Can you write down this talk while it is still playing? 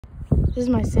This is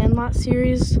my Sandlot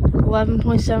series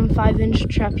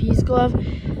 11.75-inch trapeze glove.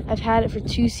 I've had it for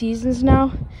 2 seasons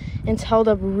now, and it's held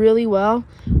up really well.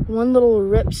 One little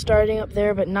rip starting up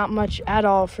there, but not much at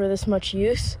all for this much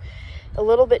use. A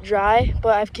little bit dry,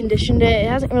 but I've conditioned it. It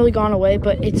hasn't really gone away,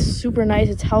 but it's super nice.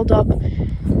 It's held up.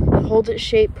 It holds its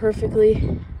shape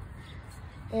perfectly.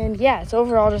 And yeah, it's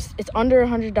overall it's under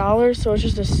 $100, so it's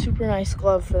just a super nice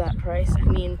glove for that price. I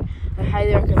mean, I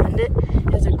highly recommend it.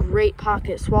 It has a great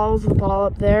pocket, swallows the ball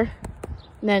up there.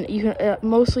 And then you can,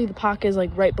 mostly the pocket is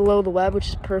like right below the web, which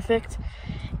is perfect.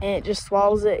 And it just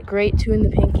swallows it great too in the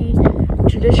pinky.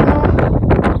 Traditional,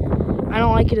 I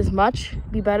don't like it as much.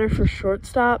 It'd be better for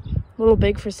shortstop, a little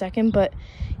big for second. But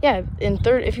yeah,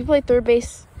 if you play third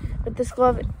base with this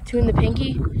glove, two in the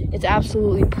pinky, it's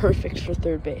absolutely perfect for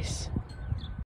third base.